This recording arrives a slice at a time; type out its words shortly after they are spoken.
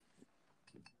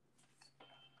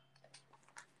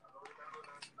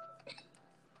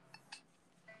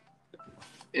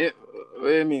What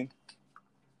do you mean?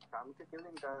 I'm clicking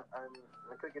link and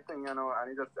I click it thing, and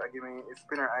it just give me a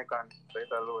spinner icon, so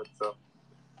it'll load. So,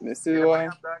 I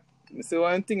see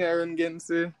one thing I run against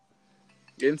the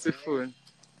phone.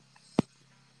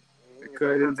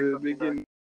 According to the beginning.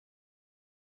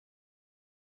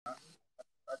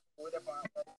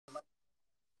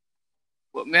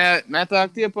 But I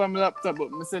talk to you on my laptop, but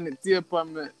I send it to you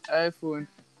on my iPhone.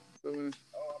 So, I'm going to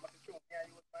use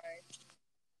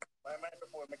my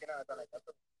microphone, making it like that.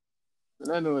 I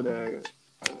don't know that.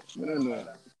 I don't know.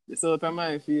 It's out of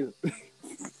my field.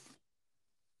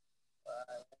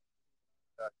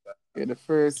 You're the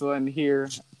first one here.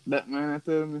 That man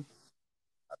tell me.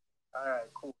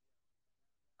 Alright, cool.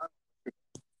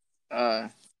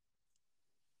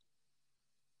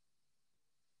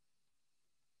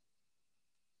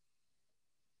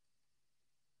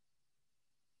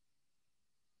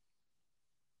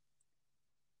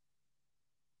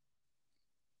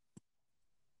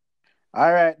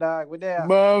 Alright, dog, we're there.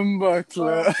 Bomba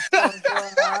Club.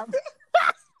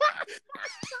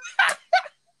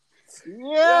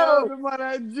 Yo, the man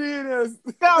a genius.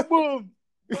 Kaboom!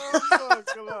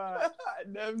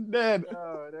 Them dead.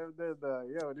 Yo, them dead, dog.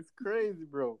 Yo, this crazy,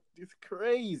 bro. This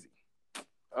crazy.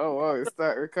 Oh, wow, you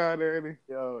start recording already.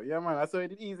 Yo, yeah, man, I saw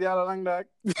it easy all along, dog.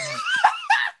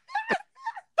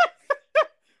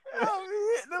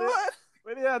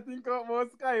 When do you think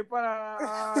about Skype and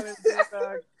all them things,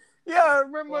 dog? Yeah,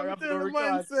 remember me telling the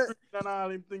man say and all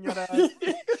them things, dog.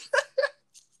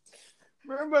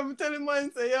 Remember me telling the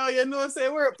man say, yo, you know, say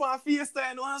work for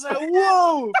FaceTime. And I was like,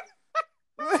 whoa.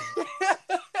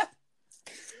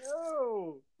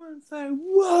 Yo. Man say,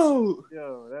 whoa.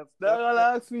 Yo, that's all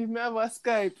ask me if I have a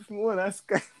Skype, if I want a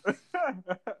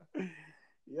Skype.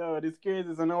 Yo, this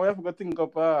crazy. So now we have to think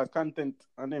up content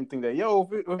and them thing there. Yo,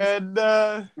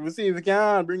 we see if we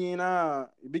can bring in a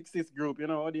big sis group, you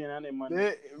know, Odin and them,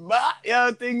 man.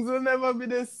 Yo, things will never be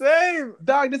the same.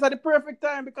 Dog, this is the perfect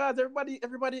time because everybody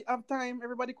have time,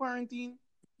 everybody quarantine.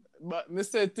 But me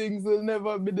say things will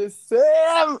never be the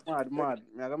same. Mad.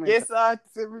 Yes,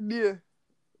 artists every day.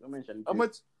 How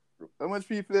much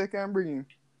people they can bring in?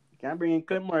 Can bring in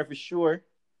Clemore for sure.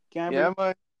 Man.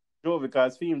 Joe,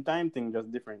 because film time thing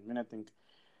just different, I think.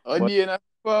 Odin and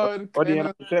forward. Odin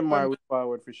and Clemore with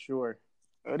forward for sure.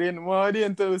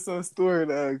 Odin tell us some story,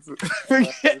 dog. So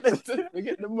forget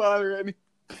the ball ready.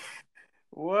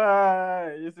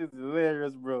 Why? This is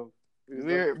hilarious, bro.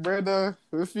 Brother,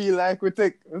 we feel like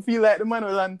the man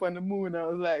will land on the moon. I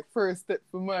was like, first step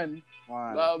for man.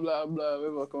 Wow. Blah, blah, blah. We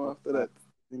will come after that.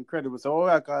 Incredible. So what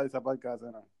I call this a podcast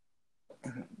now?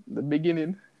 The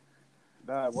beginning.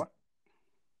 That what?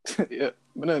 Yeah.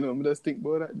 But I know, I just think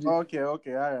about that. G. Okay.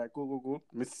 All right. Cool.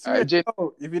 Right,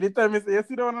 if you did tell me, say, you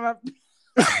sit down on that.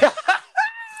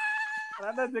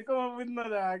 And then you come up with no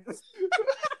dog.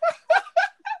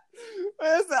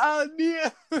 That's the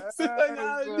idea.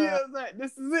 Like,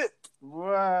 this is it.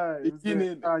 Why?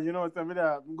 Beginning. You know, tell me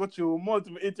that. Go through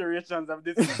multiple iterations of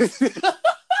this.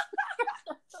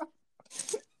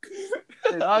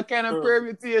 All kind of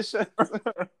permutations.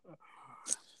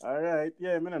 All right.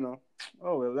 Yeah, I don't know.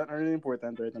 Oh, well, that's really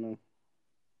important right now.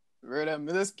 Brother,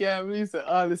 I just can't believe that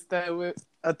all this time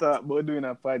I thought about doing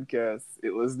a podcast,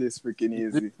 it was this freaking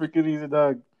easy. This freaking easy,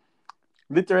 dog.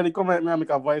 Literally come at me and make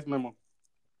a voice memo.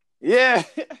 Yeah.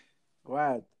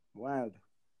 Wild.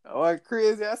 Oh,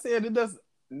 crazy. I said it just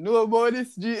know about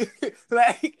this, G.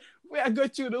 Like, we I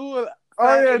got you the whole...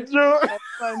 Oh, yeah, true.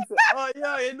 Oh,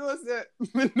 yeah, you know, sir.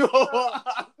 No.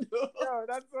 Yo,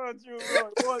 that's so true,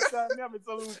 bro. One time, we have a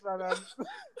solution.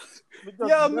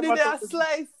 Yo, me did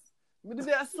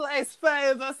a slice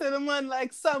files. I said, the man,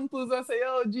 like, samples. I say,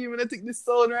 yo, G, when I take this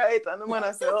sound right. And the man,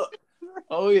 I say,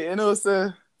 oh yeah, you know,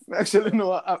 sir. I actually know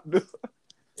what app do.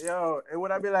 Yo, it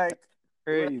would I be like...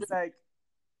 Crazy.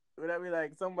 Would I be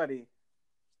like somebody,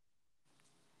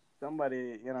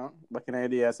 you know, back in the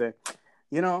day, I say,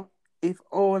 you know, if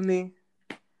only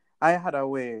I had a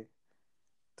way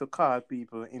to call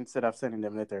people instead of sending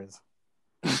them letters.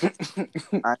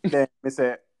 And then they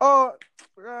say, oh,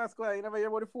 Square, you never hear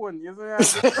about the phone. You see,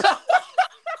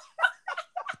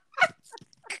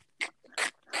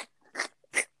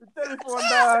 the telephone,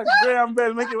 dog. Graham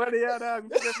Bell, make it ready here, dog.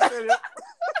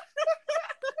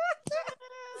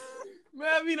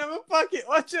 Man, I'm in my pocket.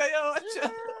 Watch out.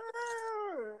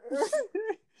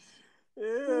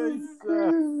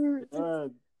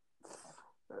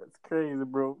 That's crazy,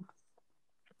 bro.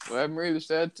 Well, I'm really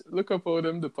sad. Look up for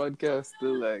them, the podcast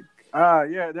still like.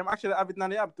 Yeah, them actually have it on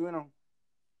the app too, you know.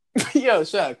 Yo,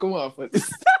 Shaq, come on for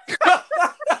this.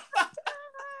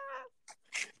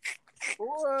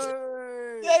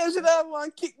 Yeah, you should have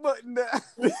one kick button there.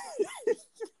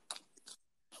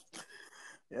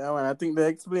 Yeah, man, I think they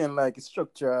explain like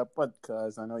structure of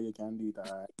podcast and how you can do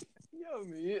that. Yo,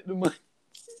 me hate the man.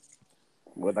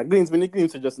 But the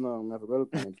glimpse are just now. I forgot to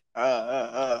look on it.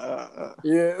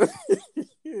 Yeah.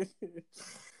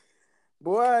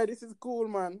 Boy, this is cool,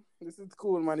 man. This is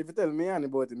cool, man. If you tell me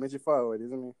about it, make you forward,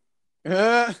 isn't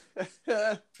it?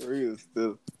 Real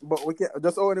still. But we can't,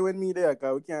 just only when me there,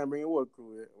 because we can't bring the whole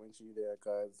crew when she there,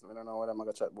 because we don't know what I'm going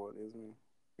to chat about, isn't it?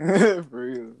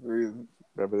 real.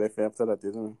 Probably left after that,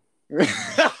 isn't it?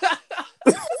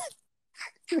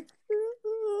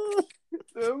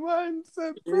 The man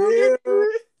said, Yeah,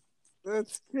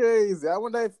 that's crazy. I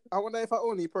wonder if I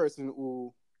only person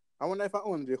who, I wonder if I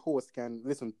only the host can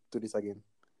listen to this again.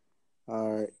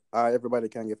 Everybody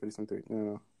can get to listen to it, you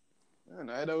know. And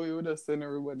either way, we just send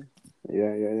everybody.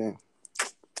 Yeah.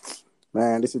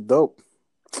 Man, this is dope.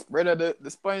 Brother, the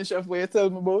Spanish chef where you tell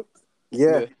me about?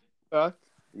 Yeah. Talk?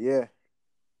 Yeah.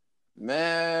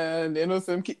 Man, you know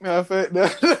some kick me off it.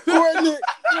 Courtney.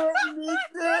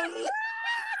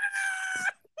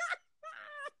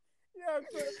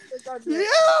 Yo!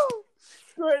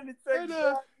 Courtney,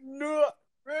 Brother. no.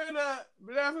 Brother,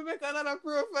 we have to make another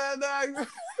profile, dog.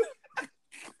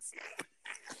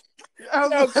 I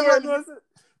never know the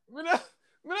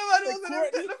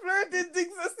flirting thing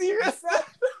so serious.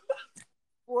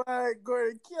 Why,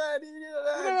 Courtney, can't do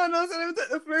that. I never know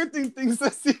the flirting thing so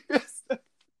serious.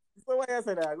 So what you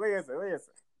say that? What you say?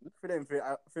 For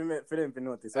them to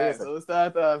notice. Alright, so we'll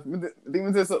start off. I think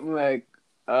we say something like,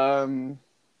 how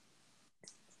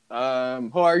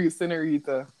are you,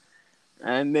 Senorita?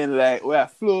 And then like we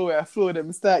have flow, then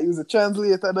we start use a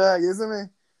translator, dog, you see me?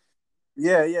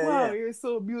 Yeah. Wow, you're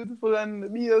so beautiful, and the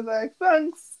bee was like,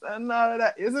 thanks, and all of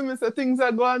that. You see me? So things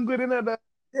are going good in that.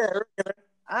 Yeah, regular.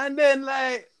 And then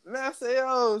like I say,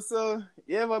 yo, so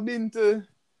you ever been to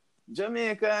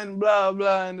Jamaica and blah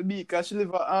blah and the beach? Cause she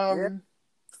live at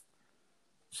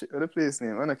shit, what the place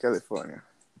name? I'm in California.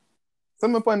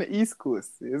 Something up on the East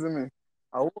Coast, you see me?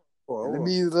 And the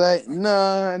bee's like,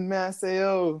 nah, and me I say,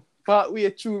 yo, part way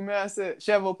through, me I say,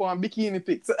 she have up on bikini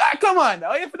pic. So, come on,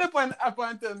 now you put up on app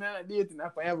and tell me I'm not dating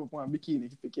app and have up on bikini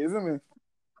pic, you see me?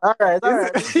 Alright. So me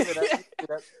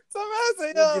I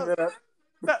say, yo,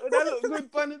 that look good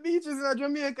on the beaches in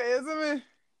Jamaica, you see me?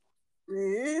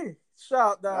 Yeah.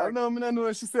 Shout, dog. I don't know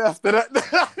what she say after that.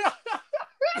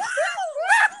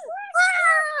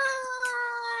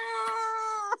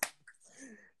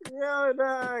 Yo,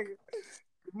 dog.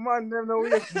 Man, them no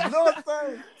waste no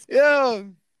time. Yo.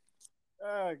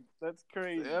 That's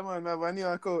crazy. Yeah, man, I have a new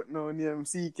account now named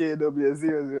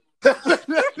CKW00.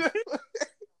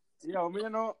 Yo, me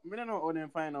don't know how them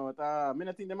find out. Me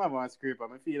don't think them have one script.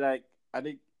 I feel like I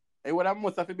think it would have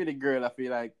must have to be the girl. I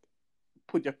feel like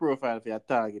put your profile for your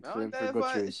target for them to go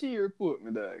through. She report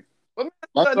me, dog. But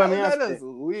that's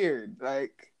weird.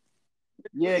 Like,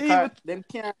 yeah, cause them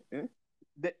can't.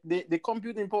 The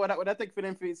computing power that would that take for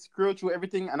them to scroll through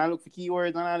everything and I look for keywords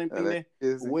and all them things there.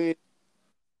 Wait,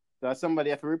 so somebody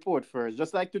have to report first,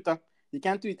 just like Twitter. You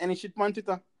can't tweet any shit on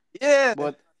Twitter. Yeah,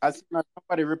 but as soon as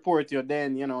somebody report you,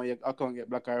 then you know your account get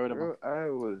blocked or whatever.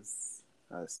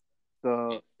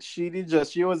 So she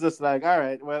was just like, all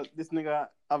right, well, this nigga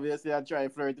obviously I try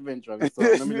flirt eventually, so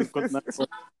let me just cut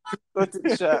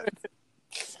the shot.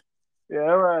 Yeah,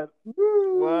 right.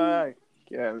 Why?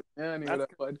 Yeah, I need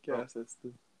that podcast.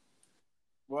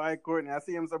 Boy, Courtney, I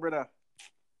see him, so brother.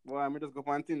 Boy, I'm just go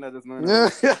on Tinder just now.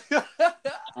 The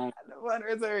one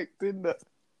resurrect Tinder.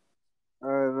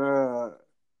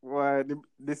 Why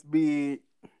this bee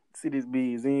is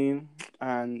in,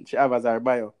 and she have as her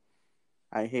bio,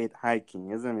 I hate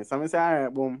hiking, isn't it? So I say, all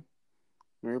right, boom.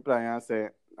 I reply and say,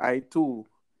 I too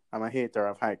am a hater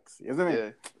of hikes, isn't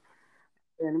it?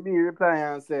 Yeah. And me reply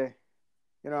and say,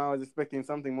 you know, I was expecting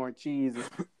something more cheesy,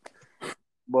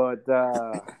 but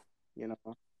you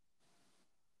know,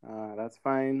 that's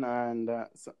fine. And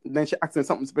so then she asked me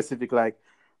something specific like,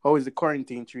 how is the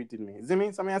quarantine treating me? You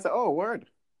mean? So I said, oh, word.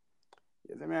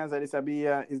 You see me? I said,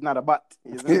 it's not a bot.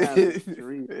 You see me?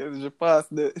 It's just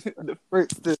past the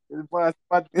first. It's past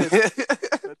bot.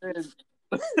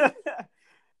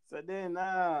 So then,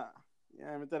 yeah,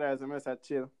 I tell her, I said,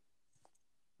 chill.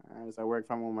 I work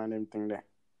from home and everything there.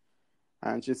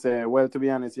 And she said, well, to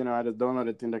be honest, you know, I just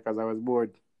downloaded Tinder because I was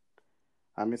bored.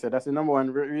 And I said, that's the number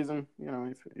one reason, you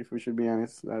know, if we should be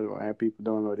honest, that's why people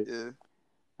download it. Yeah.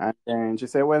 And then she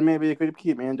said, well, maybe you could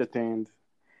keep me entertained.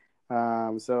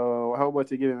 So how about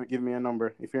you give me a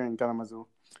number if you're in Kalamazoo?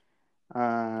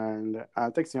 And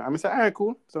I'll text you. I said, all right,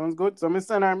 cool. Sounds good. So I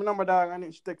send her my number, dog, and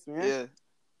then she texts me, Yeah.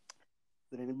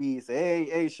 So then the B say,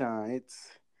 hey, Sean,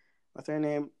 it's, what's her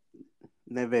name?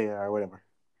 Nevea or whatever.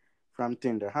 from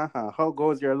Tinder. Haha. How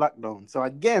goes your lockdown? So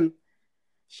again,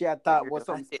 she had thought was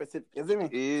something specific, you see me?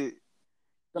 Yeah.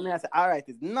 So me I said, all right,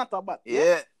 it's not a bot.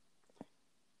 Yeah.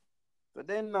 So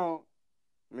then now,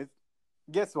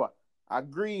 guess what? A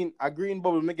green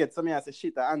bubble me get. So me I say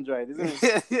shit, a Android, isn't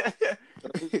it?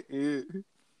 Yeah.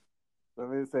 So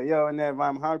me say, yo, Nev,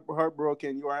 I'm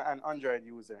heartbroken. You are an Android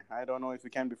user. I don't know if we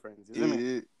can be friends, isn't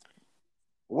Yeah. it?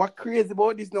 What crazy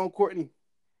about this now, Courtney?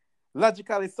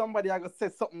 Logically, somebody I gonna say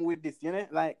something with this, you know,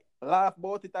 like laugh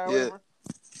about it or Yeah. whatever.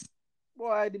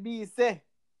 Boy, the bee say,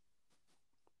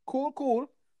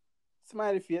 cool,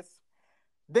 smiley face.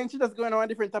 Then she just going on a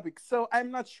different topic. So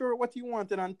I'm not sure what you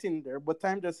wanted on Tinder, but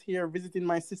I'm just here visiting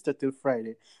my sister till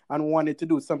Friday and wanted to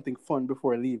do something fun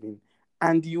before leaving.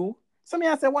 And you? So me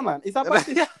I say, one man, it's about this.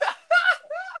 Keep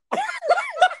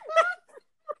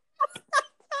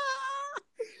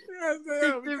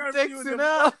texting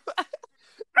up.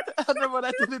 I never what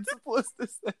I didn't supposed to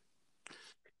say.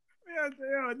 Yeah,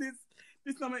 yo,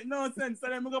 this don't make no sense. So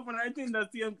then I go up on the Tinder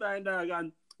same time, dog,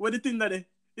 and what the Tinder there?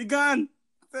 He gone.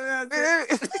 So I say,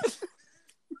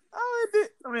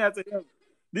 I say, yo,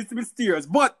 this is mysterious.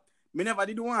 But me never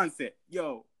did want to say,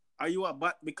 yo, are you a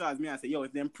bot? Because me I say, yo,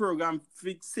 if them program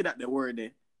see that the word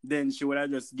there, then she would have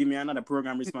just give me another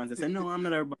program response. I say, no, I'm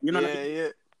not a bot. You know yeah.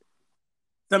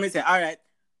 So me say, all right,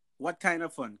 what kind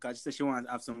of fun? Because she said she wants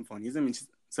to have some fun. You see me?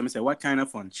 So me say, what kind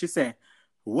of fun? She said,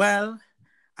 well,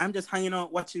 I'm just hanging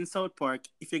out watching South Park.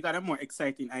 If you got a more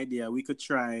exciting idea, we could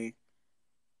try.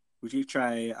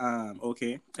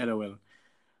 Okay, LOL.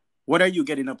 What are you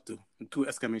getting up to? 2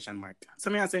 exclamation mark.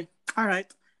 So me I say, all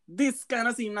right, this kind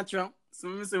of seem natural. So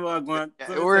me say what I'm going.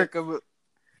 So It workable.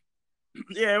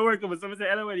 Yeah, it workable. So me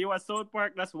say, LOL, you watch South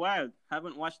Park? That's wild.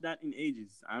 Haven't watched that in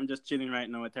ages. I'm just chilling right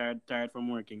now, tired from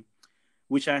working.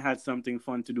 Wish I had something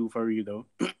fun to do for you though.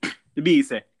 The bee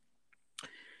say,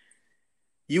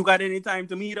 you got any time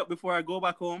to meet up before I go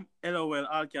back home? LOL,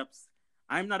 all caps.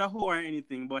 I'm not a whore or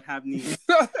anything, but have needs.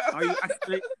 Are you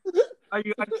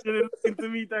actually looking to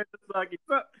meet her? Like,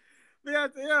 so, me I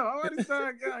say, yo, I want to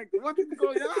start, like, what is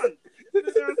going on?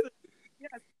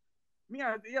 Me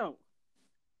I say, yo,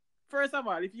 first of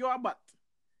all, if you're a bot,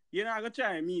 you're not going to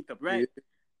try and meet up, right? Yeah.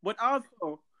 But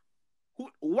also,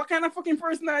 what kind of fucking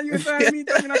person are you trying to meet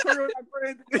up in a corona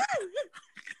quarantine?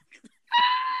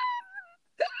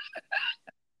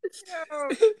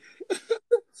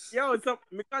 Yo, so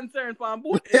me concerned for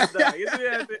both ends, dog. You see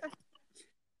what I say?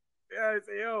 Yeah, I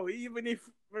say, yo, even if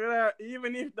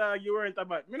dog, you weren't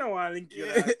about, me don't want to link you,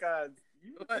 because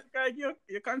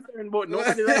you're concerned about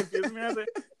nobody's life. You see me? I say,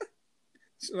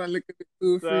 she want to look at the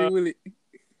two free Willie.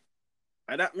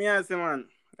 And that me I say, man,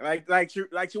 like she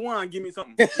want to give me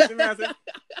something. You see me? I say,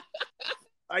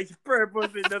 like she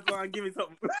purposely just want to give me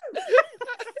something.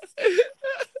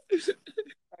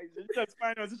 Just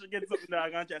find out so she get something that I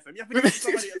can chase. You have to give it to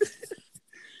somebody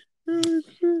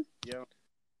else. Yeah.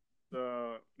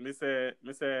 So me say,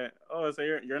 oh, so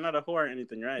you're not a whore or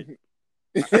anything, right?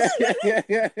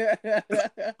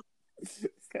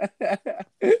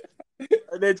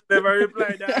 And then she never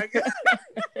replied that.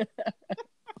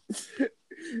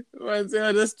 Man, say,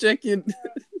 I'm just checking.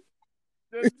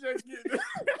 Just checking.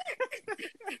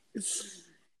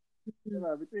 Yeah,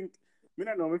 I think, me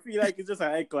don't know, me feel like it's just a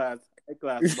high class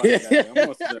bad guy. I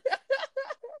must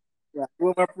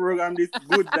over program this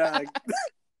good dog.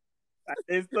 And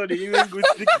then study even good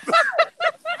stick.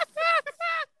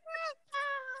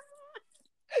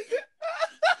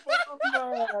 Oh,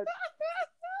 man.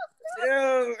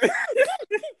 Yo.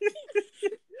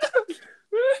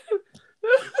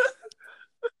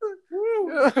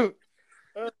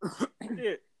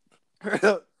 Shit.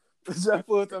 Put your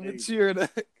foot on the chair, dog.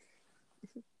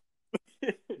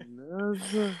 No,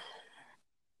 sir.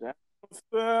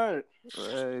 Sir.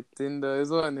 Right, Tinder is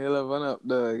one hell of an app,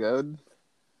 dog.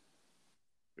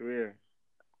 Where?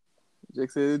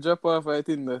 Jack said you drop off at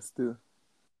Tinder still.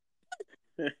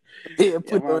 Yeah,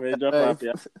 put on the drop off,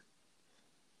 yeah.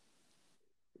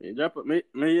 You drop it, me,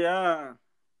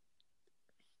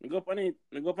 go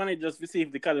up on it just to see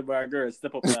if the caliber girls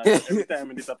step up every time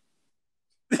in this up.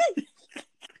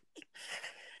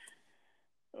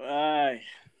 Why?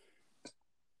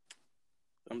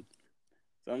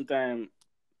 Sometimes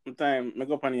I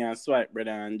go up on here and swipe,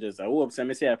 brother, and just I hope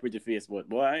I see a pretty face, but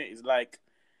boy, it's like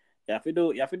you have to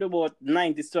do about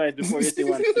 90 swipes before you see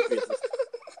one pretty face.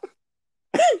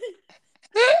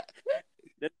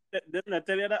 Didn't I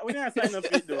tell you that when you sign up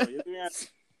for it though? You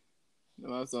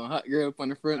have some hot girl up on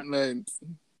the front lines.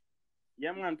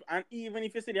 Yeah, man. And even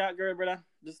if you see the hot girl, brother,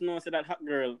 just know that hot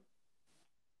girl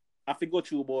have to go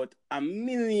through about 1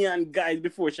 million guys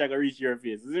before she can reach your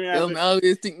face. I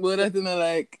always think about that and I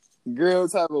like,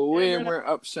 Girls have a way brother. more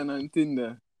option on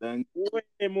Tinder than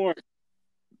Way more.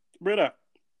 Brother.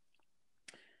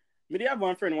 Me dey have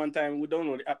one friend one time who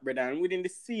download the app, brother, and within the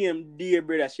same day,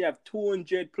 brother, she have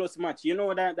 200 plus match. You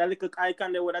know that little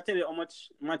icon there would I tell you how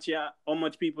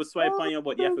much people swipe on you,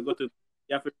 but you have to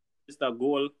register a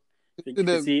goal to to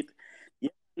them. see it.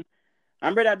 Yeah.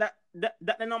 And brother, that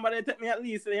the number they take me at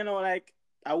least, like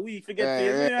a week to get to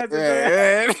you.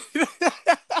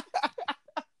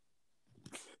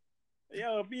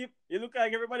 Yo, peep, you look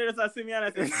like everybody that's see me and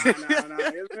I say, nah.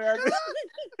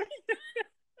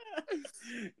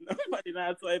 Nobody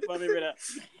not swipe on me, brother.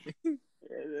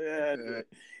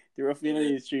 The rough in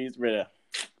these streets, brother.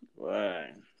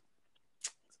 Why?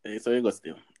 So you go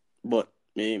still. But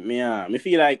me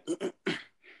feel like if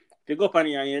you go up on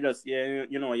here and you just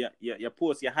you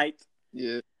post your height.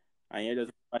 Yeah. And you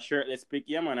just a shirtless pic,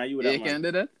 yeah man, you You can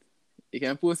do that? You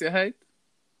can post your height?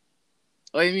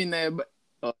 Oh, you mean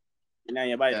Now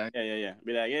you buy yeah.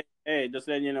 Be like, hey, just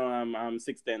letting you know I'm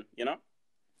 6'10", you know?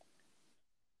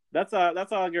 That's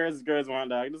all girls want,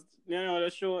 dog. Just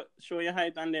just show your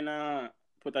height and then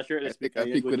put a shirtless pic. Take a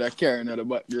pic with a Karen at the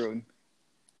background.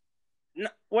 No,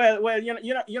 well, you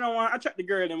don't want to attract the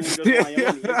girl and we just want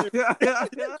your money.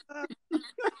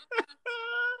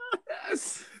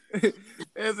 Yes.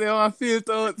 Yes, you want to feel it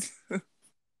out.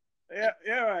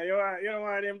 Yeah, you don't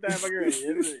want them type of girl.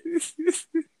 You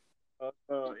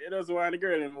just want the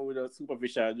girl and with a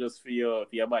superficial just for your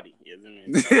body. You know what I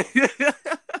mean?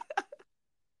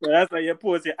 So that's why you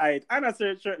post your height and a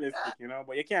shirtless pic,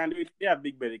 but you can't do it. You have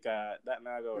big belly, cause that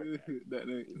not go work. That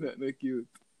not cute.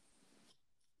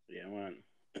 Yeah, man.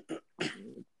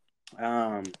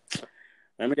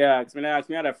 Let me ask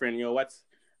me other friend, what's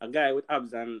a guy with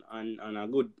abs and a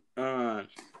good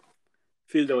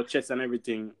filled out chest and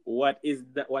everything? What is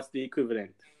that? What's the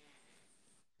equivalent?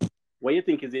 What do you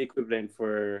think is the equivalent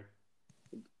for?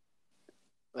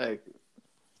 Like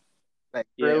like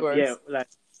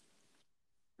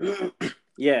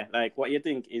what you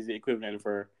think is the equivalent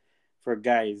for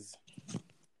guys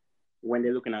when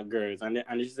they're looking at girls? And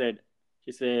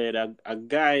she said a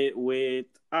guy with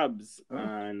abs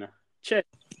and chest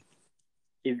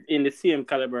is in the same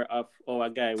caliber of how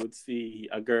a guy would see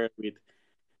a girl with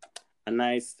a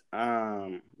nice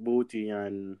booty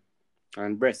and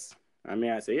breasts. I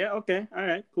mean, I say, yeah, okay, all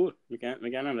right, cool. We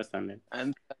can understand it.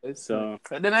 And so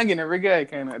then again, every guy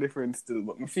kind of different still,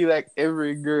 but I feel like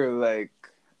every girl like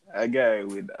a guy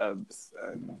with abs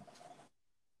and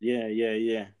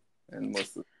and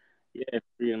muscle. Yeah,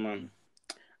 real man.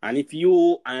 And if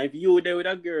you there with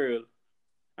a girl,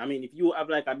 I mean, if you have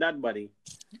like a dad body,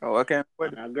 okay,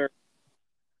 a girl,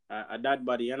 a dad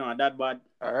body, a dad bod.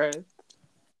 All right.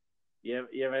 You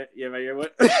ever hear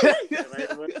what? All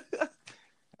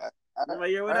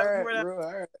right.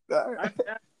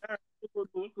 Cool.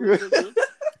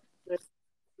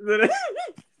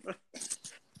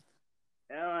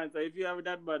 Yeah, man. So if you have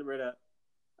that bad, brother,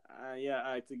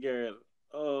 it's a girl.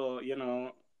 Oh,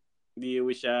 do you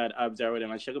wish I had abs or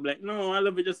whatever? And she'll be like, no, I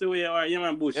love you just the way you are. Yeah,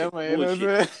 man, bullshit. Yeah, man,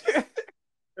 bullshit.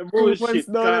 Bullshit. Once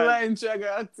down the line, she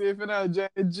got active and I'll join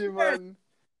the gym and...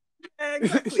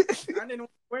 Exactly. And then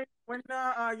when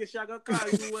you shall go call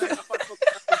you like a fat fuck.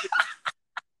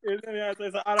 So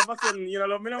all of a sudden,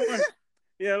 love me no more.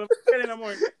 Yeah, love me no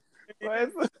more.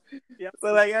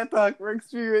 So like I talk for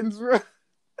experience, bro.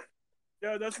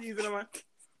 Yeah, that's easy, man.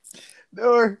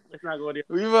 No, let's not go there.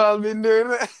 We've all been there,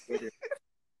 man.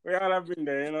 We all have been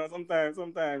there,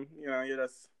 Sometimes, you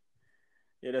just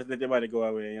let your body go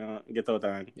away, get out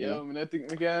of hand. Yeah, I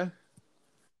think we can.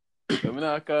 I'm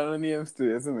not calling names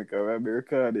too, so I can be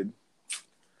recorded.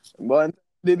 But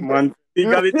man,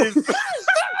 legalities.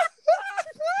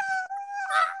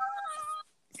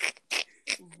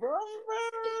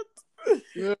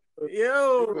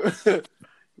 Yo.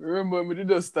 Remember, we did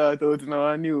just start out in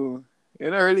our new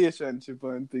relationship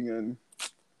and thing, and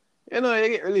you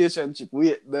get relationship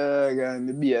with dog and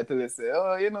the beer till they say,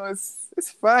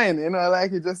 it's fine, I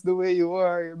like it just the way you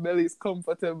are, your belly is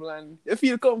comfortable and you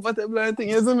feel comfortable and thing,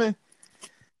 isn't it?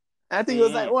 I think it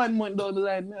was like 1 month down the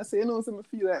line, I say, so I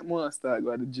feel like more start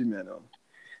go to the gym,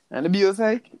 And the beer was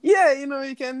like, yeah,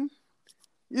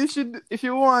 you should, if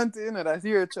you want, that's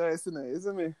your choice,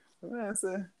 isn't it? And I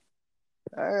say,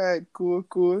 all right, cool.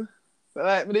 So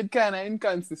like, we did kind of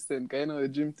inconsistent, because the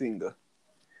gym thing though.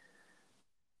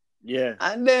 Yeah.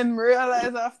 And then we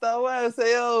realized after a while,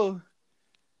 say,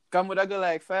 come would I go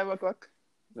like 5 o'clock?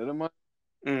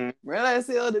 Realize,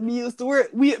 the bee used to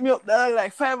wake me up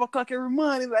like 5 o'clock every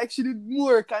morning, like she did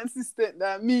more consistent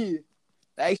than me.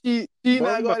 Like she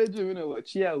not go to the gym, but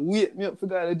she wake me up to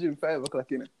go to the gym 5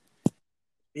 o'clock,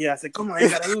 Yeah, I said, come on, you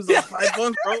gotta lose those 5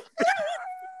 pounds, bro.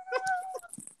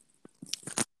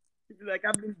 Like,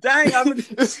 I've been dying. I've been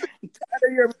tired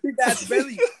of your big ass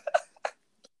belly.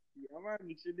 Yeah, man,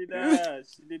 she did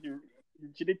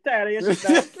tired of your shit,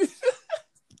 dog.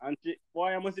 And she, boy,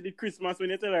 I must see the Christmas when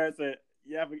you tell her, I said,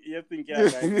 you think you're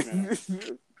right, man.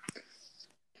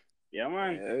 Yeah,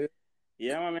 man.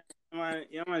 Yeah,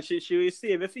 man. She will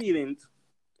save your feelings.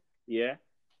 Yeah.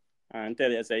 And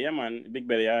tell you, I say, yeah, man, big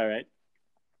belly, all right.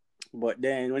 But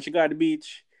then when she got to the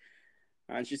beach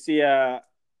and she see a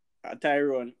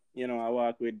Tyrone, you know, I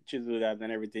walk with Chisel Labs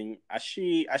and everything. I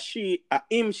think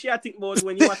about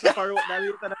when you was up her out that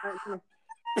later that night.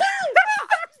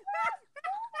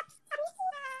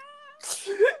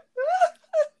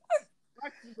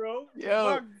 Bro.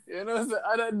 Yo, you know, so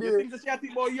I don't do you think that she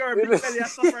think about your big belly and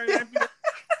stuff like that?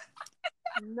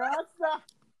 Nah, sir.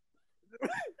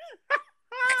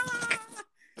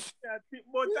 Yeah, think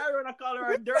about Tyrone, I call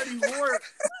her a dirty whore.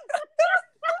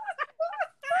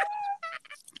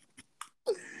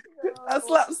 I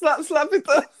slap it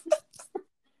up.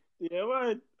 Yeah,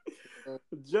 man.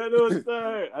 Jano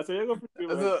star. I said, you're going to put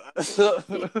me,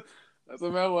 That's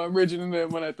what I want bridging in there,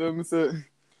 man. I told me, so,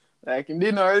 like, in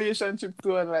the relationship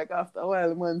too, and like, after a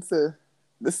while, man, so,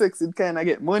 the sex it kind of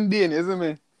get mundane, isn't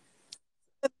me?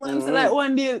 Man, so, like,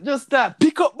 one day, just start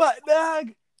pick up back,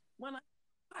 dog. Man,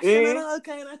 and all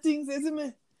kind of things, isn't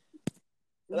me?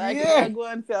 Like, I go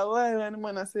on for a while, and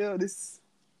man, I say, oh, this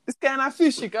kind of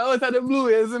fishy, out of the blue,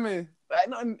 isn't me? Like,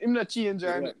 nothing, him not change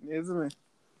or nothing, isn't me?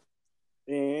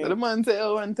 So the man say,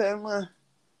 oh, one time, man,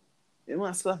 you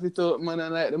must slap it out, man,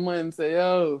 and like, the man say,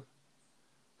 yo,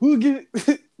 who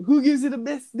gives you the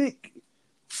best dick?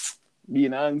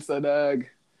 Being answer, dog.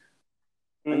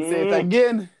 And say it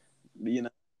again. Being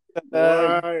answer,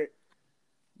 dog. Right.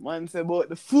 Man say about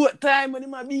the 4th time when he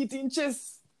ma beat in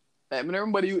chest. Like, I don't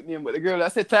remember the youth name, but the girl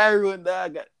that said Tyrone,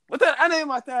 dog. But I name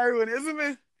her Tyrone, isn't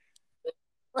me?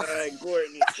 Alright,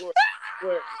 Courtney.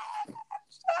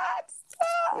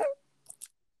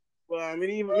 Well, I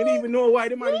didn't even know why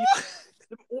the man.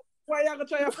 Why you gonna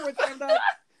try a 4th time, dog?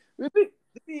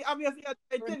 See, obviously, I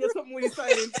tell you something when you're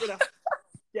silent, brother.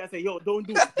 Yeah, I say, yo, don't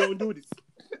do this. Don't do it.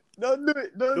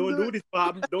 Don't do this,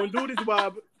 Bob. Don't do this,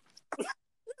 Bob.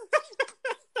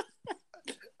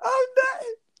 I'm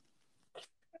dying.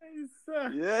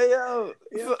 Yeah, yo.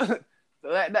 So,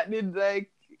 like, that did, like,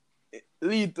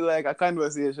 lead to, like, a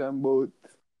conversation about...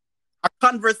 A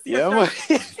conversation? Yeah, man.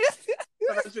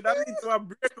 Should that lead to a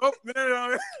breakup?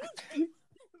 No.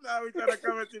 Now we trying to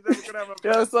conversation. We could have a...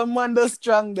 Yo, some man does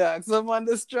strong, dog. Some man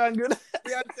does strong. Yeah,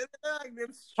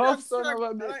 them Tough son of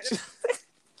a bitch.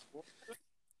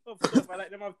 Tough. I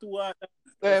like them have 2 hearts.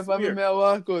 Yeah, if I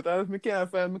walk out, and if I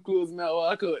can't find my clothes, I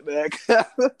walk out, dog.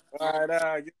 Alright,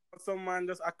 dog. You know, some man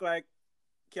just act like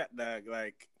cat, dog.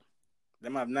 Like,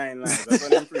 them have 9 lives. That's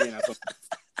what I'm praying or something.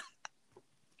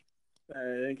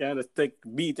 They can just take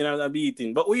beating after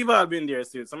beating. But we've all been there,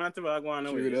 so I'm not going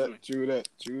away. True that.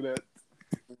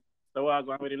 So we're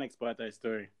going with the next part of the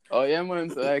story. Oh, yeah, man.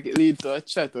 So, like, it leads to a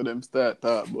chat with them start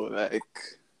talk about, like,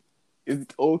 is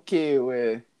it okay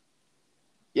where...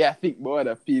 Yeah, I think about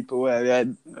other people while they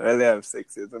have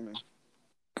sex, you know what I mean?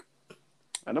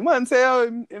 And the man say, oh,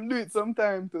 him do it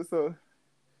sometime too, so.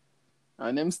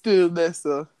 And him still there,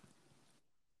 so.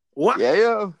 What? Yeah,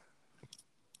 yo.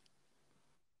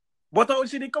 But how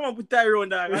should he come up with Tyrone,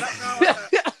 dog? I don't know.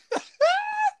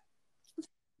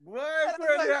 Boy,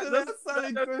 that's a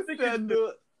solid question,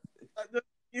 though.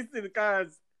 It's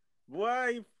because,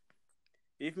 boy,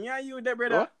 if me and you, there,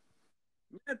 brother, what?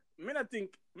 Me not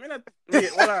think. Wait, hold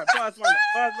on. Pause, man.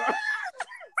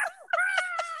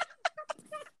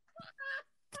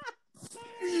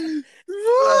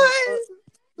 Boy!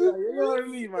 You know what I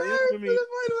mean, man. You know what I mean.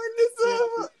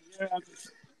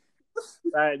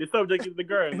 Alright, the subject is the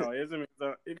girl now, isn't it?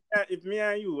 So if me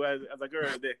and you as a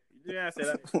girl there, you didn't say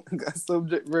that. Got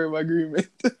subject verb agreement.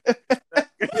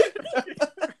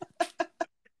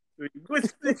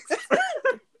 Good things.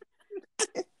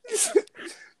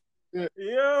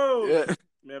 Yo, yeah.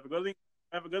 I have to go link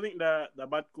the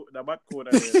bad code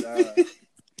of the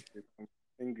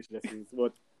English lessons.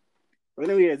 But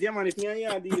anyways, yeah, man, if me and you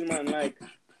are deal, man, like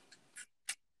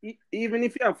even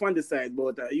if you have fantasized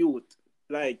about a youth,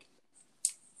 like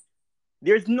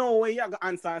there's no way you're gonna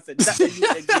answer and say that you see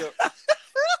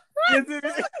me?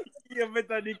 You're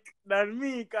better dick than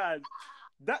me, cause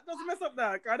that doesn't mess up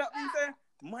that. Cause that means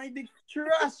my dick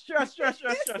trash.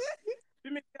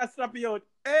 You make me slap you out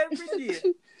every day.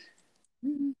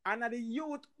 And the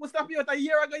youth who slap you out a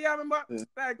year ago, you remember?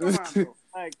 Like, come on, bro.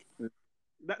 Like,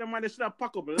 that the man should have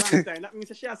packed up a long time. That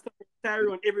means she has to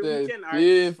Tyrone every weekend.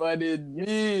 If I did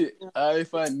me,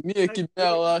 if I naked, me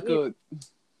I walk out.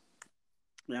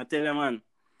 I tell you, man.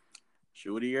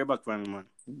 Show the year back from man.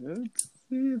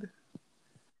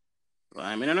 Well,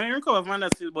 I mean, I know he recovered from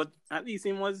that still, but at least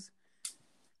he was.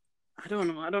 I don't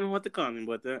know what to call him,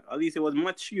 but at least he was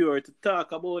mature to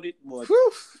talk about it. But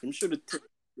he should have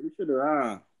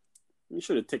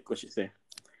take what she say.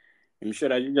 He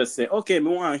should have just say, okay, me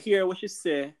want to hear what she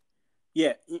say.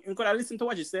 Yeah, you could have listened to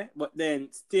what she say, but then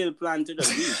still plan to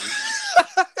just leave.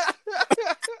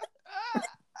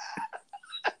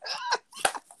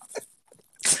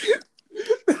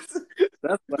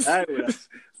 That's what I would have.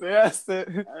 So yes,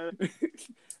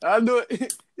 I know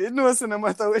you know, so no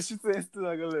matter what she says, still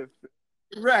not gonna left.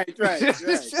 Right.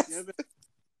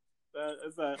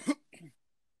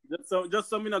 Just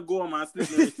so me not go home and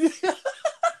sleep. It's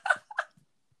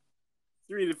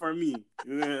really for me.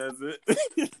 That's it.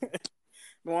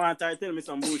 I want to tell me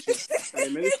some bullshit.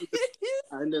 And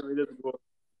then we just go.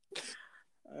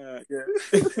 Yeah.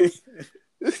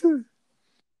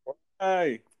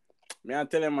 Hey, me I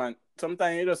tell you, man.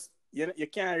 Sometimes you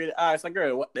can't really ask a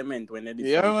girl what they meant when they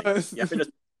did something. Man. You have to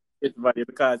just get value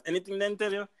because anything they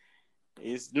tell you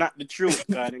is not the truth.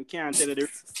 God, they can't tell you the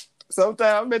truth.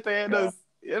 Sometimes I better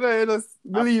you just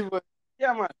believe it.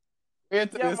 Yeah, man. Man,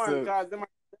 because they might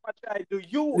try to do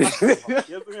you.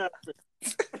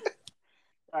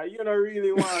 You don't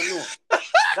really want to know.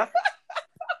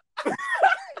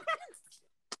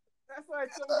 That's why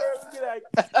some girls be like,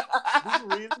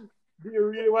 do you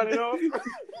really want to know?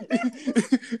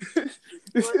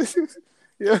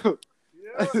 Yo.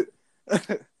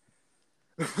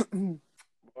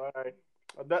 Boy,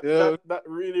 that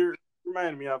really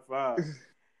reminds me of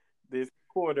this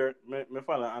coder me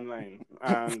follow online,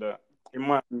 and he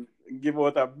man give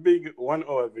out a big 1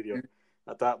 hour video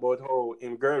that talk about how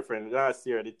his girlfriend last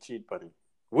year did cheat on him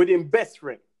with his best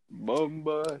friend.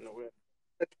 Bomba.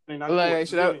 Well, I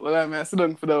sit down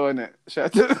for that one.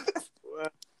 Shout out.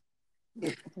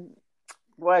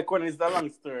 Why Conan is a long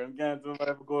story. I'm going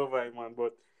to go over it, man.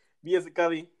 But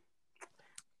basically,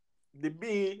 the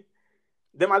B,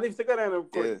 them live together in the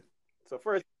court. Yeah. So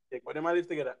first, but them live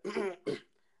together.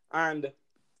 And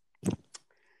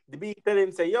the B tell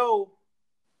him, say, yo,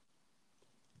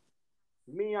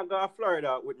 me I go to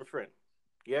Florida with my friend.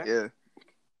 Yeah? Yeah.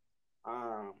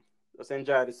 Just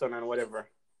enjoy the sun and whatever.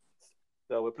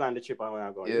 So we plan the trip and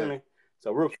we're going. Yeah. You know me?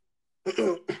 So Ruth,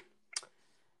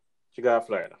 she got to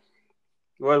Florida.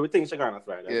 Well, we think she going to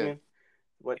Florida. Yeah. You know?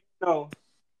 But no,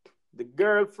 the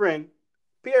girlfriend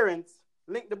parents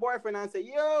link the boyfriend and say,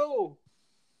 yo,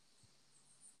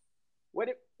 what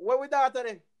we daughter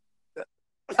then?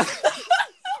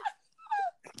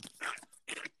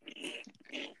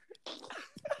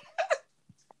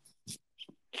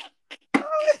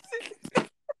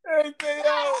 Hey,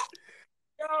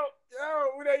 yo,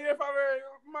 we don't hear from her.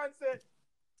 Man said,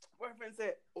 boyfriend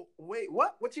said, oh, wait,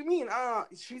 what? What you mean?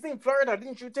 She's in Florida.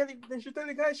 Didn't you tell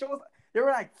the guy she was? They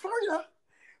were like, Florida?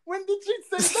 When did she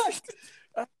say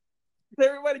that?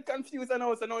 Everybody confused and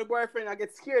all. So now my boyfriend, I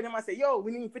get scared. Him I say, yo,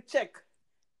 we need to check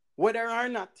whether or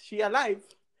not she alive.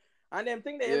 And them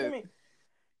think they hear me.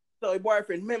 So my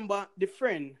boyfriend remember the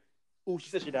friend who she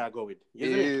said she did go with. You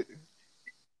see me?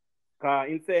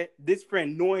 He said this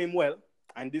friend know him well,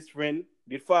 and this friend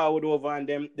did forward over and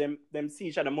them see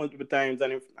each other multiple times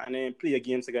and then play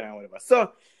games together and whatever.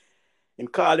 So him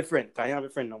call the friend, because he have a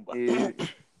friend number.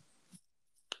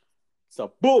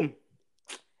 So boom.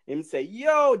 Him say,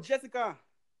 yo, Jessica,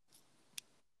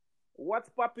 what's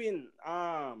popping?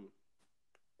 Have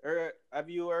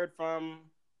you heard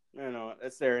from,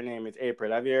 let's say her name is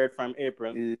April. Have you heard from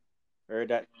April? Heard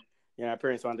that, her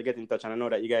parents want to get in touch, and I know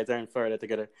that you guys are in Florida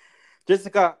together.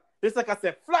 Jessica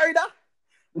said, Florida?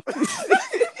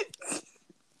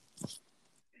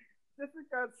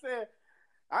 Jessica said,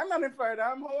 I'm not in Florida.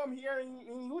 I'm home here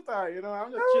in Utah.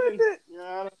 I'm just chilling.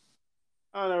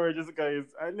 I don't know where Jessica is.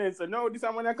 And then said, no, this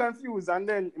time when I'm confused. And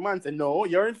then the man said, no,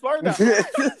 you're in Florida.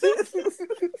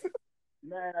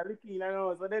 Man, I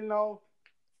know. So then now,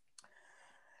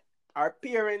 our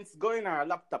parents go in our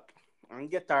laptop and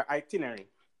get our itinerary.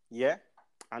 Yeah?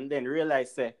 And then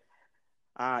realize, say,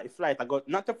 a flight I got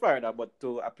not to Florida, but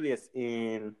to a place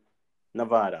in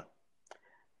Nevada.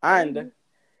 And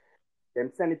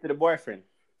then send it to the boyfriend.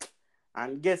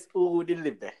 And guess who did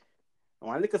live there?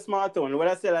 One little small town. What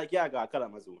I say, like, yeah, I got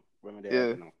Kalamazoo. When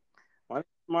there, One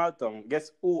small town.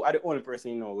 Guess who are the only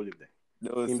person who live there?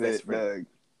 Those best friend.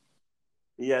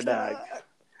 Yeah, dog.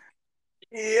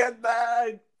 Yeah,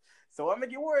 dog. So what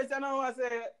make it worse, I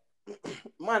say,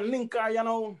 man link her, you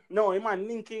know. No, man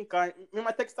linking her. Me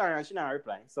my text her and she not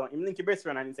reply. So him link your best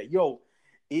friend and he say, yo,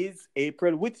 is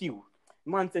April with you?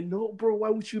 Man said, no, bro, why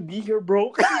would you be here,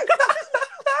 bro?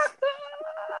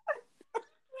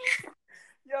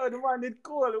 Yo, the man did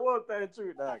call the whole time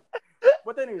true, dog.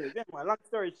 But anyway, yeah, man, long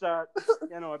story short,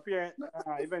 you know, apparent,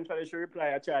 eventually she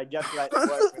reply, I try to gaslight the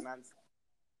boyfriend and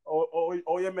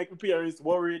you make my parents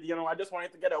worried, you know, I just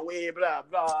wanted to get away, blah,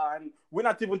 blah, and we're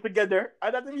not even together.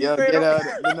 I don't even Yo, say get that.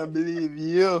 out. I don't believe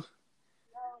you.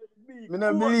 I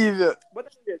don't believe you.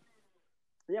 But anyways,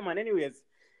 yeah, man, anyways,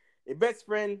 a best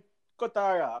friend cut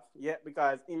her off, yeah,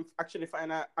 because him actually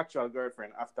find an actual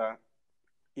girlfriend after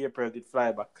April did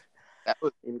fly back.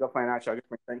 Him go find an actual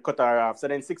girlfriend and cut her off. So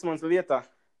then 6 months later,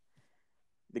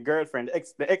 the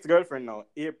ex-girlfriend now,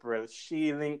 April,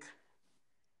 she linked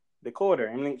the coder.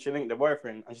 She linked the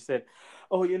boyfriend, and she said,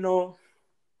 "Oh, you know,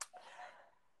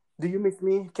 do you miss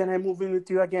me? Can I move in with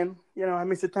you again? You know, I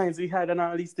miss the times we had and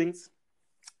all these things."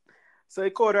 So the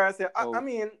coder said,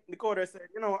 the coder said,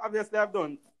 you know, obviously I've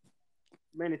done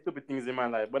many stupid things in my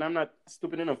life, but I'm not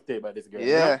stupid enough to stay by this girl.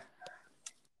 Yeah. You know?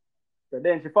 So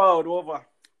then she followed over,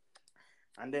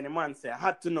 and then the man said, I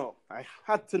had to know.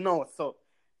 So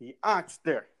he asked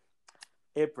her,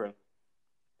 April,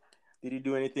 did you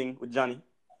do anything with Johnny?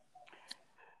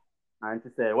 And she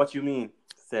said, what you mean?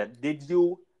 She said, did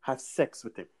you have sex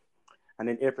with him? And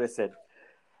then April said,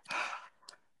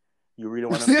 you really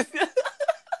want to?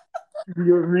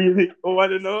 You really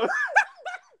want to know?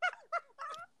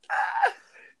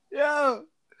 Yo,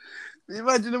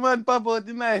 imagine the man pop out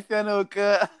the knife, you know,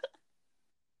 cause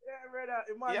brother,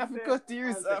 you have to cut the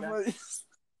wrist off.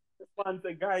 The man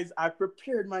said, guys, I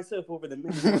prepared myself over the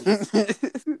many months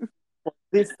for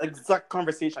this exact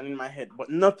conversation in my head, but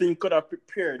nothing could have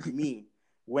prepared me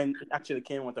when it actually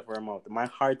came out of her mouth. My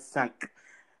heart sank.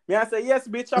 Me, I said, yes,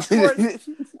 bitch, of course.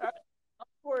 Of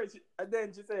course. And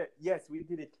then she said, yes, we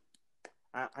did it.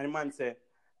 And the man said,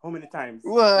 how many times?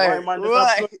 Why? Man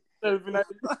Why?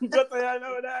 just I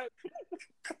know that.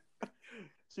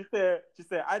 She said,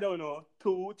 I don't know,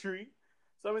 2, 3.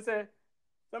 So I say,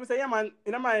 yeah, man,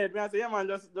 in my head, I say, yeah, man,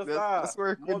 just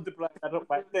multiply that up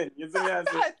by 10. You see me? I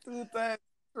say, 2 times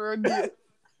per day.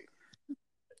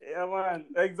 Yeah, man,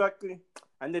 exactly.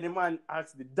 And then the man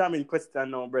asked the damning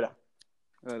question now, brother.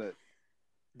 Right.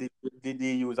 Did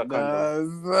they use a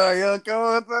condom? Yo, come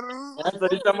on. So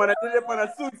this man did it on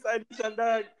a suicide mission,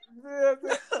 dog.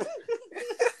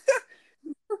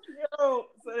 Yo,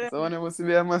 so one must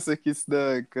be a masochist,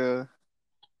 dog.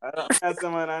 Yes,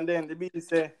 man, and then the BD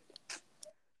say,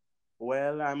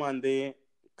 well, I'm on the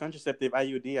contraceptive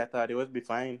IUD. I thought it would be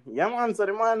fine. Yeah, man. So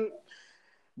the man,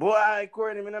 boy, I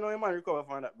couldn't even know the man recover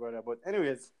from that, brother. But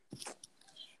anyways,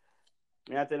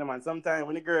 me I tell you, man, sometimes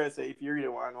when the girl say, if you really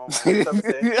want to know, man,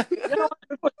 say, you know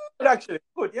what, good actually,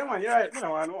 good. Yeah, man, you're right. You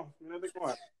know, I know. You know, come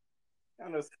on.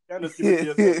 You just give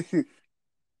it to yourself.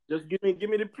 Just give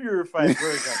me the purified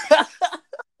version.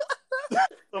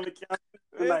 So we can't.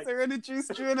 Like, so ready to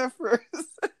strainer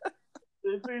first.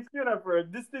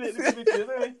 Distill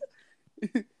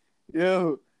it.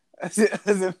 Yo, as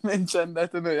I mentioned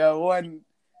that, you know, one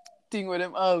thing with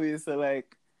them always say,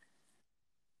 like,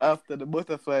 after the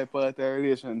butterfly part of the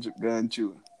relationship gone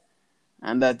through,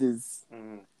 and that is,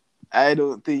 I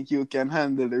don't think you can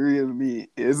handle the real me,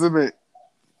 isn't it?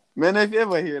 Man, if you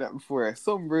ever hear that before,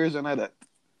 some version of that.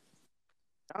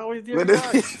 I always hear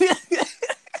that.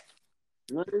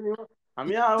 I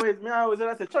always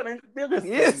say, trying to be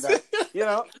that, you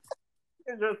know.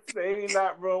 You're just saying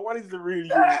that, bro. What is the real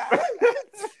you?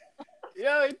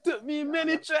 Yo, it took me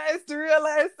many tries to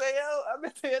realize that, yo, I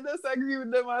bet you disagree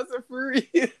with them as a for real.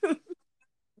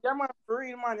 Yeah, man, for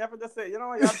real, man. You have to just say, you know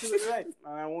what, you're absolutely right.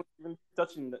 And I won't even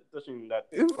touching that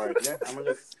part, yeah? I'm going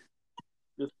to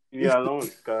just leave you alone,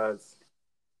 because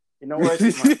you know what,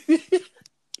 man.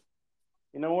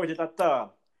 You know what, it's at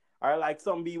all. Or like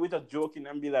some be with a joking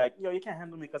and be like, yo, you can't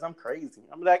handle me because I'm crazy.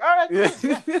 I'm like, all right, cool,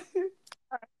 yeah.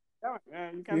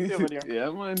 Yeah, you can stay over there.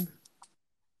 Yeah, man.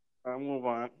 I'll move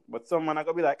on. But some man are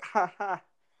gonna be like, ha,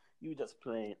 you just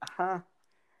playing,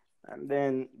 and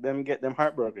then them get them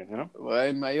heartbroken, you know? Well,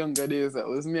 in my younger days, that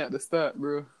was me at the start,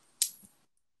 bro.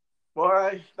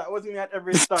 Boy, that was me at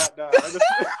every start, dog. I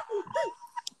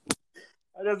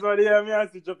just want to hear me and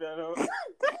switch up, you know?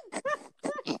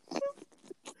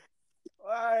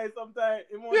 Why, sometimes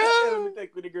it won't tell me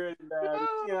take with the girl, dog.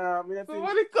 Yeah, me so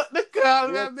when you cut the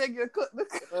call, I beg you cut the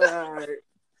call.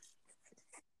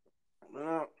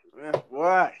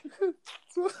 Why?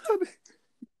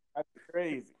 That's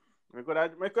crazy. Me could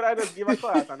I just give a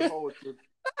class on how to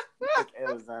take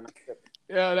L's and accept.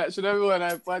 Yeah, that should have been one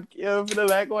I podcast. You feel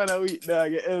like one a week,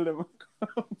 dog. You L them.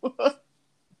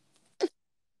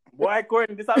 Boy,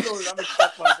 Courtney, this alone, I'm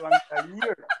stuck for a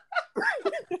year.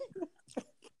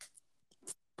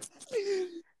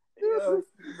 Yeah,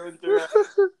 don't you,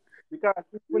 because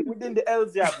within the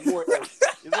L's, you have more L's.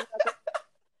 Isn't that?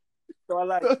 So I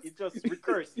like it just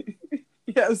recurs.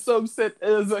 Yeah, subset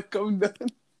L's that come down.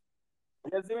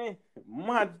 You see me?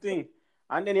 Mad thing.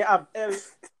 And then you have L,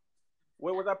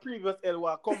 where was a previous L,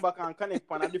 where come back and connect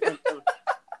on a different L.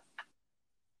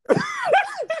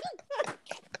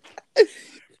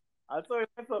 I saw it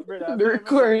mess up, brother. The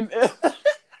recurring L.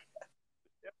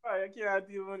 Yeah,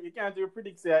 you can't even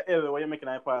predict say L when you're making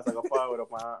a pass like a forward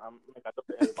up and make a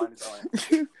double L on its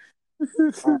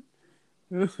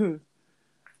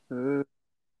own.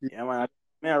 Yeah, man.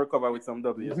 May I recover with some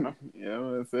W's, no? Yeah,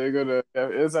 man. So you're gonna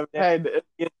it's a hide the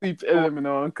sleep element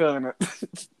on corner.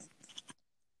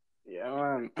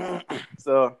 Yeah, man.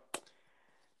 So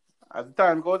as the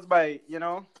time goes by, you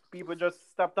know, people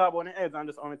just stop talking about their heads and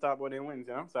just only talk about their wins,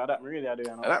 you know? So that really I do,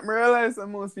 you know? I realize that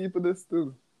most people do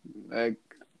too. Like,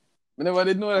 I never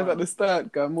did know that at the start,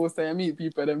 because most time I meet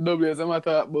people, them W's I'm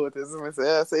talk about it. So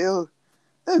I say, yo,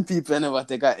 them people never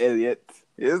take a L yet.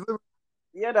 Yes?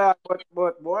 Yeah, that,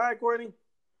 but boy, Courtney,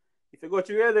 if you go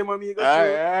through here, then mommy, you go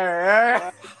through.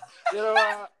 Alright.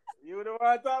 You don't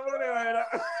want to talk about it, right?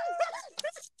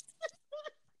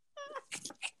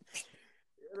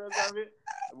 You know what I mean?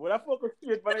 But I focus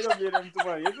straight, but I don't get them too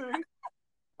much, you see me?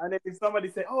 And then if somebody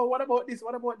say, oh, what about this?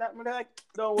 What about that? I'm like,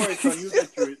 don't worry, son, you get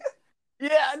through it.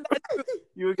 Yeah,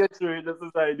 you get through it. That's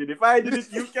what I did. If I did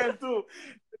it, you can too.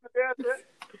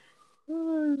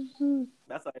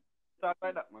 That's why I talk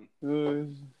like that, man.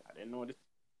 I didn't know this.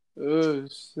 Oh,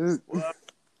 shit.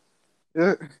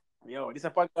 Yo, this is a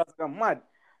podcast gone mad.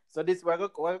 So this, what I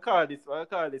call this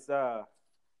the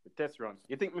test run.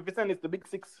 You think if we send this to Big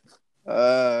Six?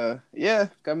 Yeah,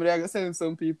 come I can send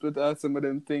some people to ask some of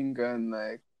them things and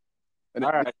like.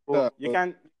 Alright, cool. You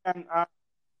can I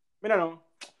don't know.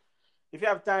 If you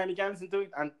have time, you can listen to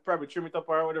it and probably trim it up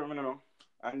or whatever, I don't know.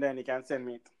 And then you can send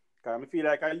me it. Because I feel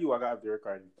like I gotta have the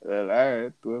recording. Well,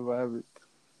 alright, whoever have it.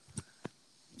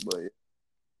 But yeah.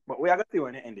 But we are going to see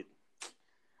when it ended.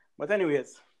 But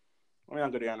anyways, I'm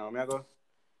going to go there now.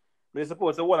 We're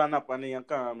supposed to hold a nap and then you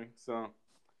call me. So,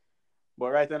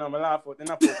 but right now, I'm laugh out the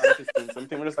nap out on the system.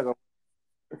 Something just like a...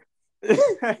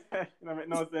 It don't make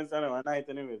no sense anymore. At night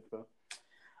anyway, so.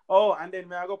 Oh, and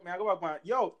then I go back, man.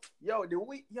 Yo, what's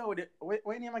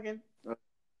your name again?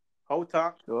 How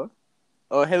talk? What?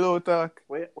 Oh, hello talk.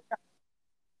 Wait.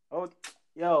 Oh,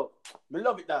 yo, I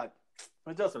love it, dog.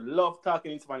 I just love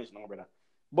talking in Spanish now, brother.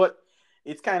 But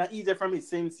it's kind of easier for me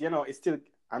since, you know,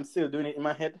 I'm still doing it in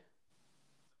my head.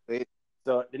 Wait.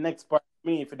 So the next part for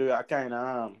me, if you do, I kind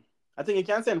of, I think you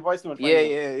can send voice note.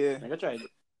 Yeah. I'm gonna try it.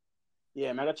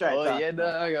 Yeah, I'm gonna try it. Oh, yeah,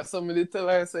 dog. I got somebody tell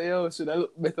her, say, yo, should I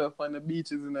look better up on the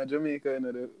beaches in Jamaica? You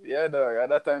know, yeah, dog. At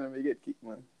that time, I get kicked,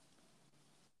 man.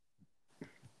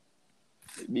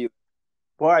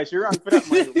 Boy, she ran for that,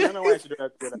 man. I don't know why she do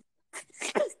that.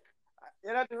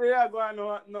 Yeah, that's the way I go on.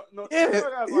 No.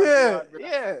 Yeah.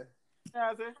 Yeah,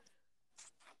 I say.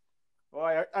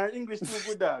 Boy, our English too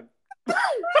good, dog.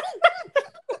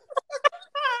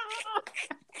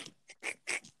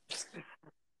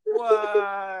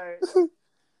 Why?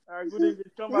 Our good English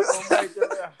come back on bite.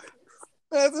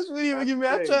 That's what you even give me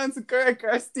a chance to correct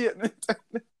our statement.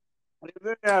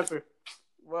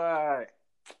 Why?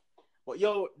 But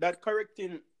yo, that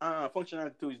correcting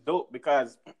functionality too is dope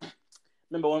because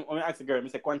remember when I asked the girl, I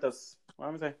said Qantas, what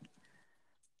am I say?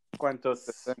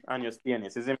 Qantas and your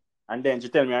stainless, is it? And then she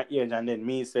tell me her age, and then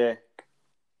me say,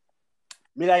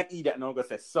 me like idiot now go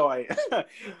say soy.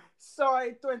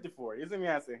 Soy 24, you see me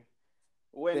I say?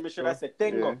 When me should I say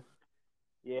Tengo?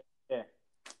 Yeah.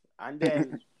 And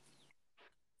then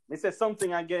me say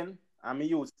something again, and me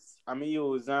use I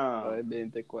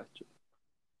didn't take question.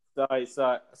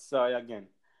 Soy again.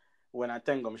 When I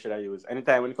Tengo, me should I use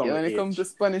anytime when it comes when it comes to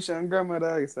Spanish and grammar,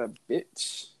 dog, it's a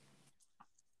bitch.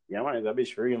 Yeah, man, it's a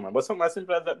bitch for real, man. But something as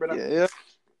simple as that, brother.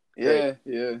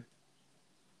 Yeah.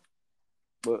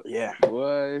 But yeah,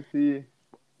 boy, see,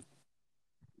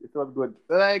 it was good.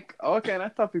 Like, what kind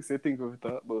of topics you think we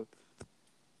talk about?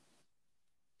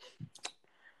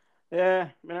 Yeah,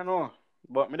 I don't know,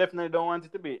 but I definitely don't want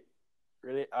it to be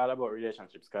really all about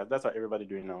relationships because that's what everybody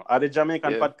doing now. At the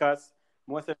Jamaican podcast,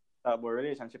 most of them talk about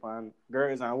relationship and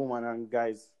girls and women and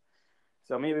guys.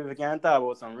 So maybe we can talk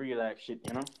about some real life shit,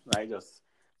 you know, like just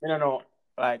I don't know,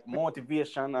 like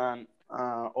motivation and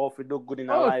how to do good in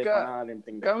our life and all them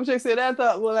things. I'm sure say that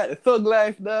talk about like the thug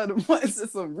life, dog. The one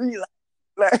says some real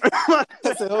life, like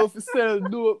I said, how to sell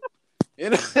dope, you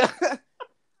know,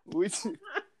 which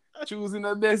Choosing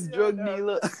the best drug dog.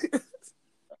 dealer.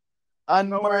 And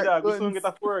No worry, dog. We soon Guns. get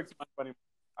a Forex man for him.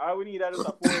 All we need is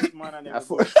a Forex man and then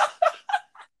we go.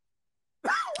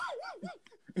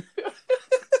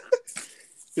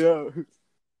 Yo.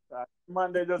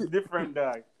 Man, they're just different,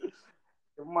 dog.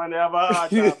 Man, they have a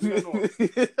hard job, you know. Man,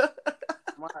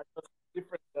 just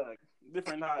different, dog.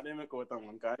 Different hard they make out of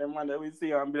man. Because them man, they will see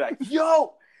you and be like,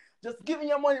 yo, just give me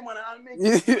your money, man, and I'll make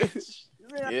it rich.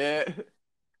 Yeah.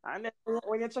 And then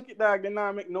when you check it, dog, they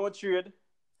not make no trade.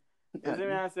 You see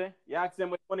me I say? You ask them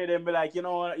what money, they be like, you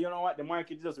know what, the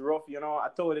market is just rough, you know. I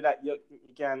told you that you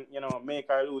can, make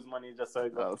or lose money just so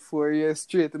it goes. 4 years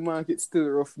straight, the market's still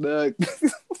rough, dog.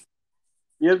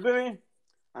 You see me?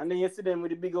 And then you see them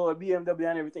with the big old BMW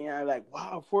and everything, and I'm like,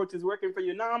 wow, Fort is working for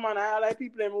you. Nah, man, I like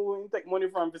people them who take money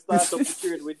from to start up the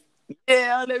trade with.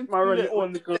 Yeah, them run your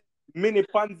own little mini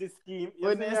Ponzi scheme.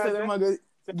 When they say them are going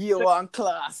to give you one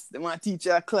class, they want to teach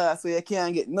you a class where you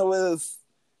can't get no else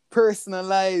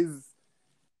personalized.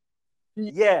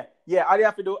 Yeah. All you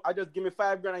have to do, I just give me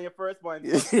 $5,000 on your first one.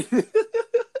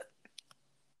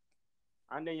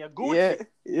 And then you're good.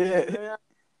 Yeah.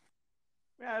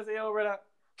 I say, yo, brother.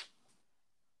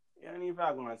 You don't need to go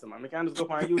on something. I can just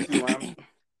go on YouTube, man.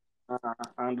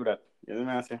 And do that. You know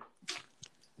what I'm saying?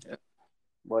 Yeah.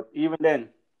 But even then,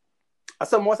 I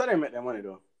saw most of them make their money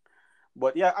though.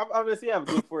 But yeah, obviously I have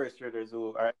good forest traders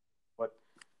who are, but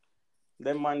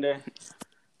them man there.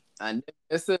 And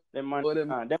them man,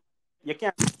 you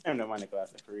can't earn the money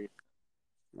class for real.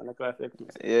 Money class,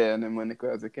 yeah, and the money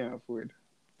class you can't afford.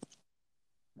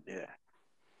 Yeah.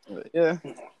 Yeah.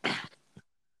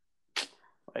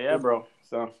 But yeah, bro.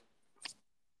 So,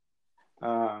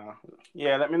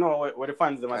 yeah, let me know what the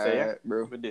fans them say, yeah, bro.